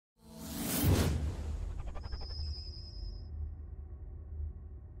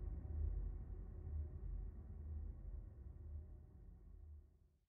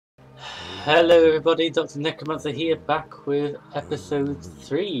Hello everybody, DoctorNecromancer here, back with episode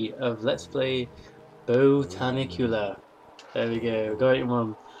 3 of Let's Play Botanicula. There we go, got it,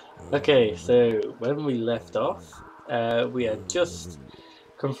 Mum. Okay, so when we left off, we had just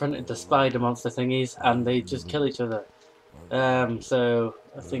confronted the spider monster thingies and they just kill each other. So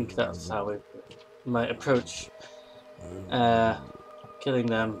I think that's how we might approach killing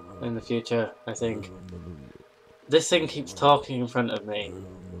them in the future, I think. This thing keeps talking in front of me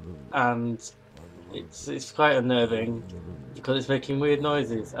and it's quite unnerving because it's making weird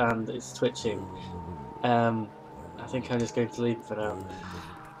noises and it's twitching. I think I'm just going to leave it for now.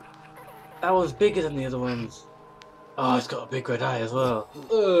 That was bigger than the other ones. Oh, it's got a big red eye as well.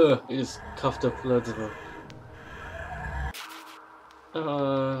 Ugh, it just coughed up loads of them.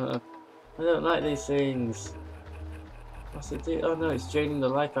 I don't like these things. What's it do? Oh no, it's draining the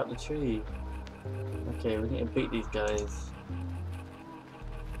life out the tree. Okay, we need to beat these guys.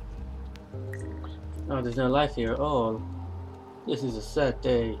 Oh, there's no life here at all. This is a sad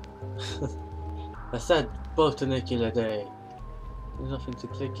day. A sad Botanicula day. There's nothing to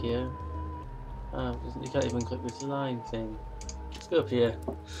click here. You can't even click this line thing. Let's go up here.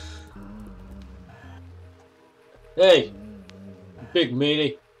 Hey! Big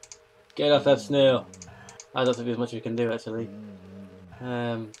meaty! Get off that snail! I don't think there's much we can do actually.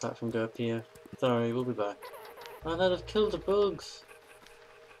 Apart from go up here. Sorry, we'll be back. Oh no, they've killed the bugs!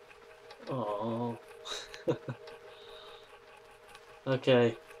 Oh.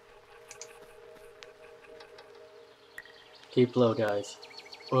 Okay. Keep low, guys.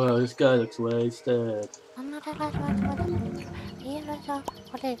 Whoa, this guy looks wasted.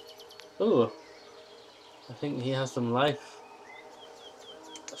 Oh, I think he has some life.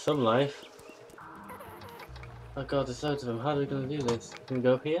 Some life. Oh god, there's loads of them. How are we going to do this? Can we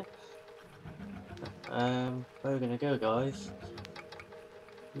go up here? Where are we going to go, guys?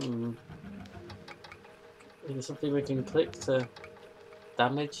 Is there something we can click to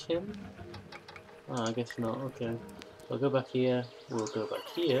damage him? Oh, I guess not. Okay. We'll go back here. We'll go back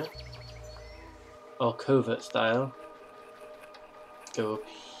here. Or covert style. Go up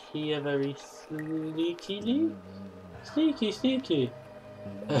here very sneakily. Sneaky.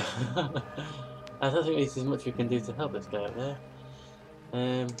 I don't think there's much we can do to help this guy out there.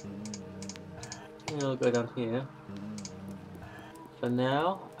 We'll go down here for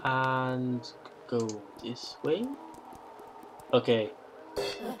now and go this way. Okay.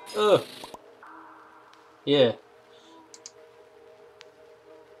 Oh! Yeah.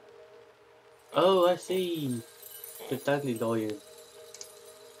 Oh, I see. The dandelion.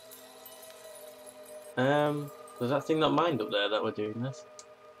 Was that thing not mined up there that we're doing this?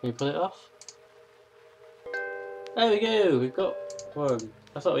 Can we pull it off? There we go, we've got one.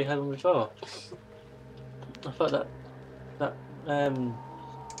 I thought we had one before. I thought that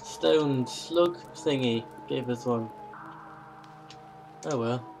stone slug thingy gave us one. Oh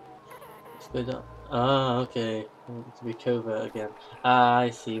well. Let's go down. Ah, okay. I want to be covert again. Ah, I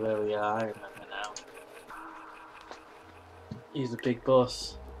see where we are. I remember now. He's the big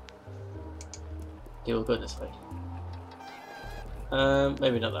boss. Okay, we'll go this way.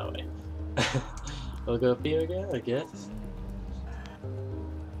 Maybe not that way. We'll go up here again, I guess.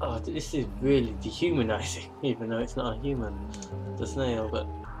 Oh, this is really dehumanizing, even though it's not a human. It's a snail, but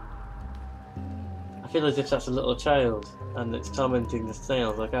I feel as if that's a little child, and it's tormenting the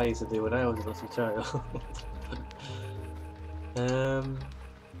snails like I used to do when I was a little child.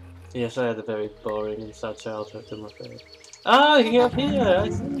 Yes, I had a very boring and sad childhood, I'm afraid. Ah, you can get up here, I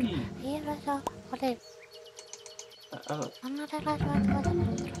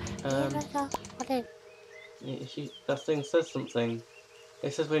see! That thing says something.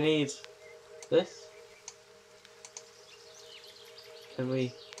 It says we need this. Can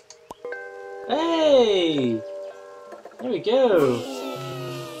we? Hey! There we go!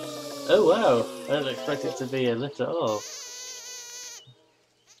 Oh wow! I didn't expect it to be a lift at all.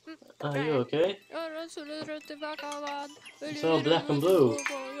 Are you okay? It's all black and blue.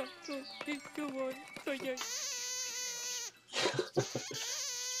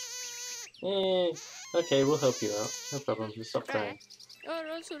 Hey, okay, we'll help you out. No problem. Just stop crying.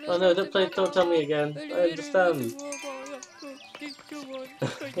 Oh no! Don't tell me again. I understand.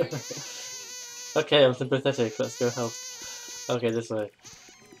 Okay, I'm sympathetic. Let's go help. Okay, this way.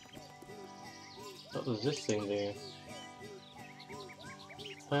 What does this thing do?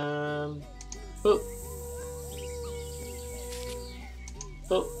 Oh. Oh.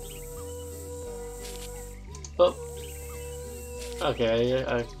 Oh. Okay,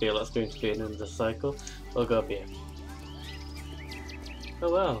 I feel that's going to be another cycle. We'll go up here.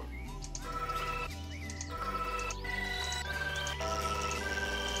 Oh wow.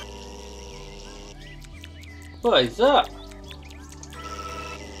 What is that?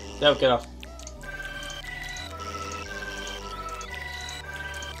 No, get off.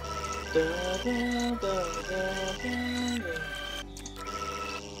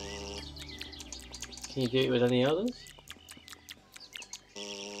 Can you do it with any others?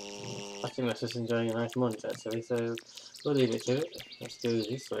 I think that's just enjoying a nice munch actually, so we'll leave it to it. Let's do it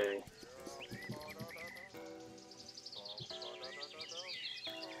this way.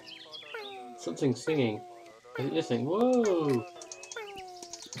 Something singing. Is it listening? Whoa!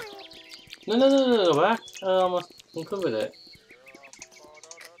 No, back! I almost uncovered it.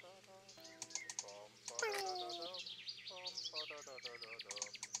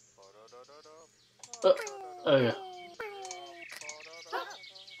 Oh yeah.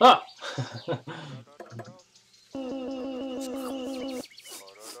 Ah!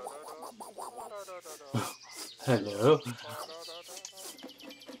 Hello.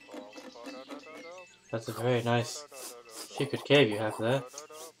 That's a very nice secret cave you have there.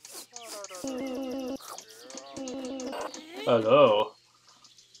 Hello.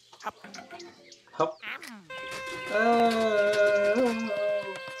 Hop. Oh.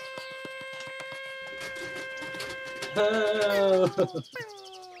 Oh.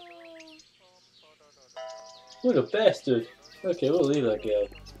 What a bastard. Okay, we'll leave that guy.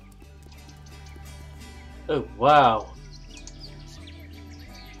 Oh, wow.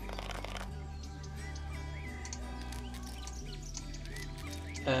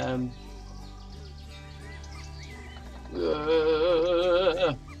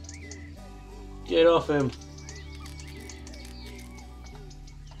 Get off him.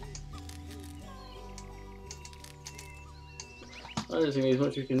 I don't think there's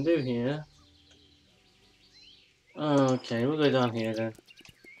much we can do here. Okay, we'll go down here then.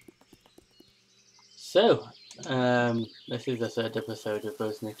 So, this is the third episode of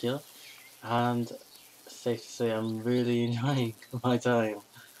Botanicula, and safe to say I'm really enjoying my time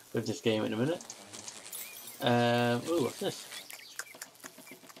with this game in a minute. Ooh, what's this?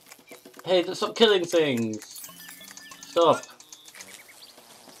 Hey, stop killing things! Stop!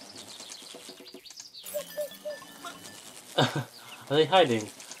 Are they hiding?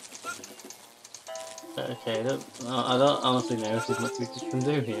 Okay, I don't honestly know if there's much we can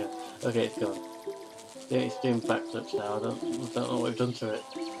do here. Okay, it's gone. Yeah, it's doing backflips now. I don't know what we've done to it.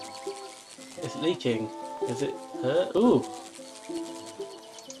 It's leaking. Is it hurt? Ooh!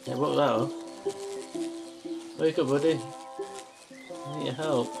 Yeah, what was that off? Wake up, buddy. I need your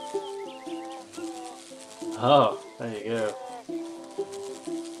help. Oh, there you go.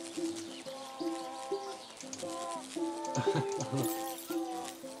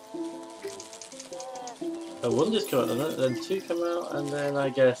 One just come out, then two come out, and then I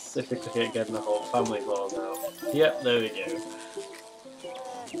guess if we click it again, the whole family falls out. Yep, there we go.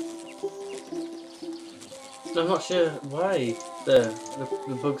 I'm not sure why the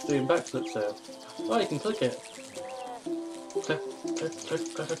bug's doing backflips though. Oh, you can click it. Click.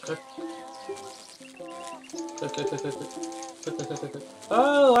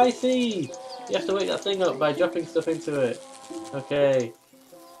 Oh, I see! You have to wake that thing up by dropping stuff into it. Okay.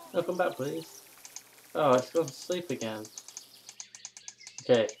 No, come back, please. Oh, it's gone to sleep again.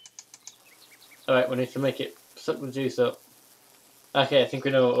 Okay. Alright, we need to make it suck the juice up. Okay, I think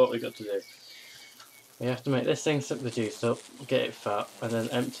we know what we've got to do. We have to make this thing suck the juice up, get it fat, and then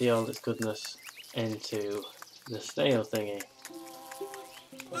empty all its goodness into the snail thingy.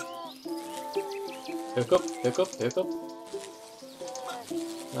 Hook up. No,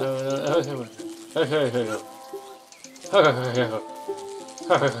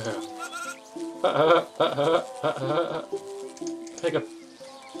 okay. Pick up.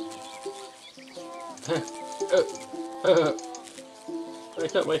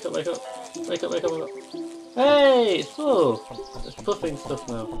 Wake up. Hey, it's full. It's puffing stuff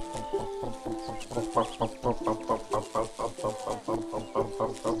now.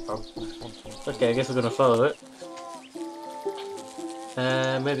 Okay, I guess we're gonna follow it.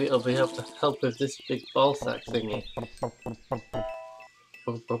 Maybe it'll be help with this big ball sack thingy.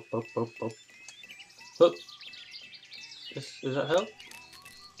 Oh. Does that help?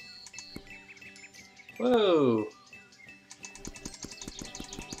 Whoa!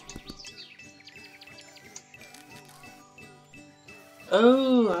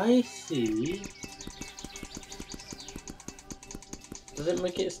 Oh, I see. Does it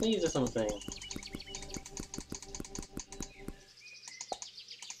make it sneeze or something?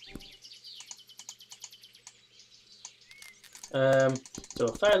 So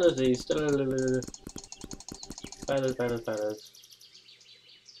fire these. Fire.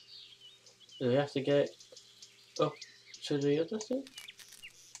 Do we have to get up to the other thing?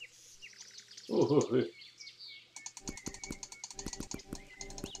 Ooh.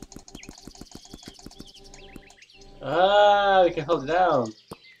 Ah, we can hold it down.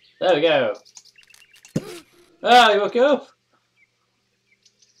 There we go. Ah, you woke up.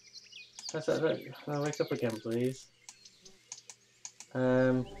 That's right. Wake up again, please.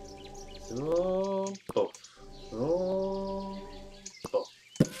 Oh, puff. Oh, puff.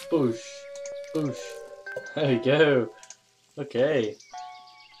 Boosh. Boosh. There we go. Okay.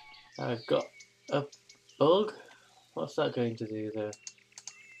 I've got a bug. What's that going to do there?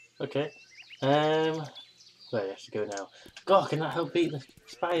 Okay. Where do I have to go now? God, can that help beat the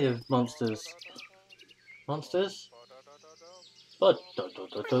spider monsters? Monsters? What?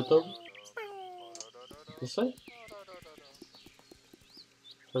 This way?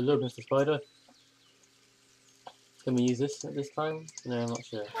 Hello, Mr. Spider. Can we use this at this time? No, I'm not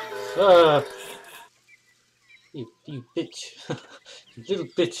sure. Ah! You bitch. You little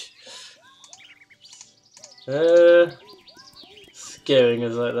bitch. Scaring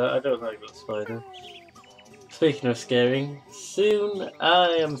us like that. I don't like that spider. Speaking of scaring, soon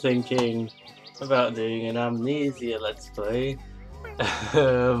I am thinking about doing an amnesia let's play.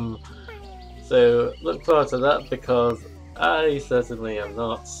 So look forward to that because I certainly am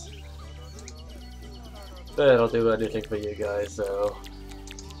not. But I'll do anything for you guys, so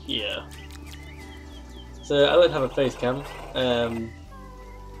yeah. So I won't have a face cam,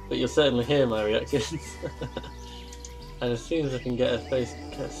 but you'll certainly hear my reactions. And as soon as I can get a face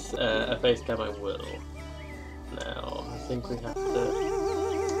cam, I will. Now I think we have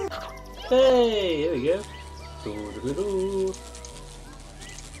to. Hey, here we go.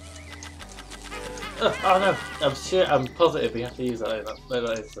 Oh no! I'm positive we have to use that in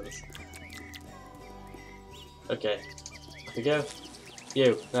that instance. Okay, off we go.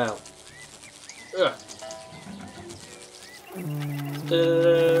 You now.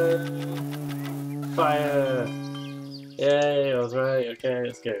 Fire! Yay! I was right. Okay,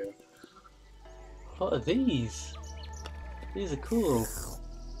 let's go. What are these? These are cool.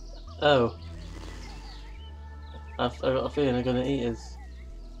 Oh, I've got a feeling they're gonna eat us.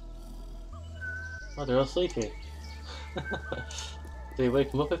 Oh, they're all sleeping. Do we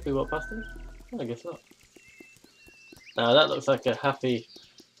wake them up if we walk past them? I guess not. Now that looks like a happy,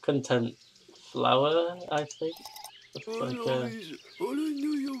 content flower, I think. Looks like a...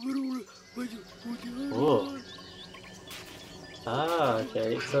 Whoa. Ah,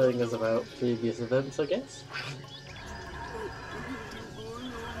 okay, it's telling us about previous events, I guess.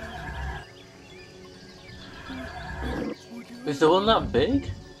 Is the one that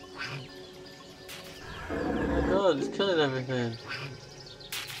big? Oh my god, it's killing everything.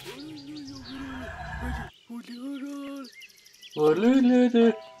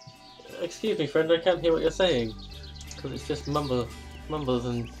 Excuse me, friend, I can't hear what you're saying. Because it's just mumbles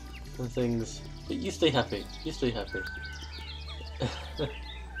and things. But you stay happy. You stay happy.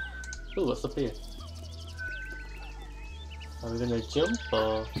 Ooh, what's up here? Are we gonna jump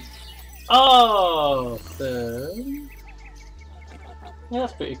or... Oh! So... Yeah,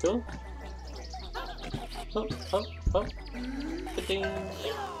 that's pretty cool. Hop, hop, hop. Ding.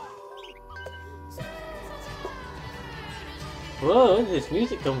 Whoa, where did this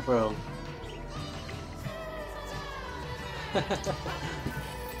music come from?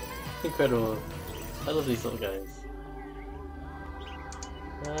 Incredible. I love these little guys.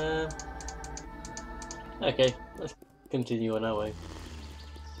 Okay, let's continue on our way.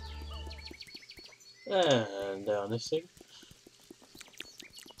 And down this thing.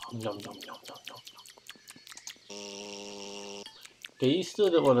 Nom, nom, nom, nom, nom. Okay, you still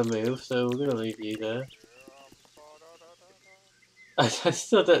don't want to move, so we're gonna leave you there. I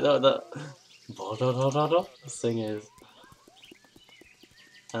still don't know what this thing is.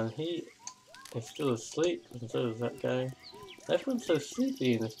 And he is still asleep, and so is that guy. Everyone's so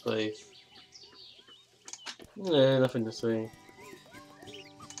sleepy in this place. Nah, nothing this way.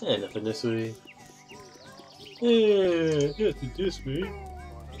 Yeah, nothing this way. Yeah, nothing this way.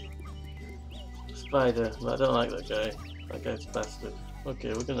 Spider, but I don't like that guy. That guy's a bastard.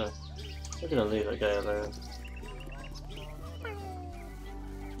 Okay, we're gonna leave that guy alone.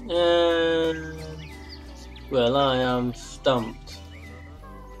 Well, I am stumped.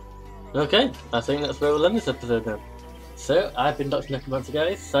 Okay, I think that's where we'll end this episode then. So, I've been Dr. Necromancer,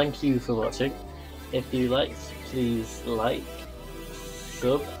 guys. Thank you for watching. If you liked, please like,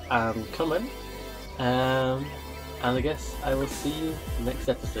 sub, and comment. And I guess I will see you next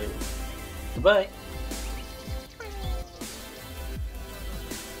episode. Goodbye.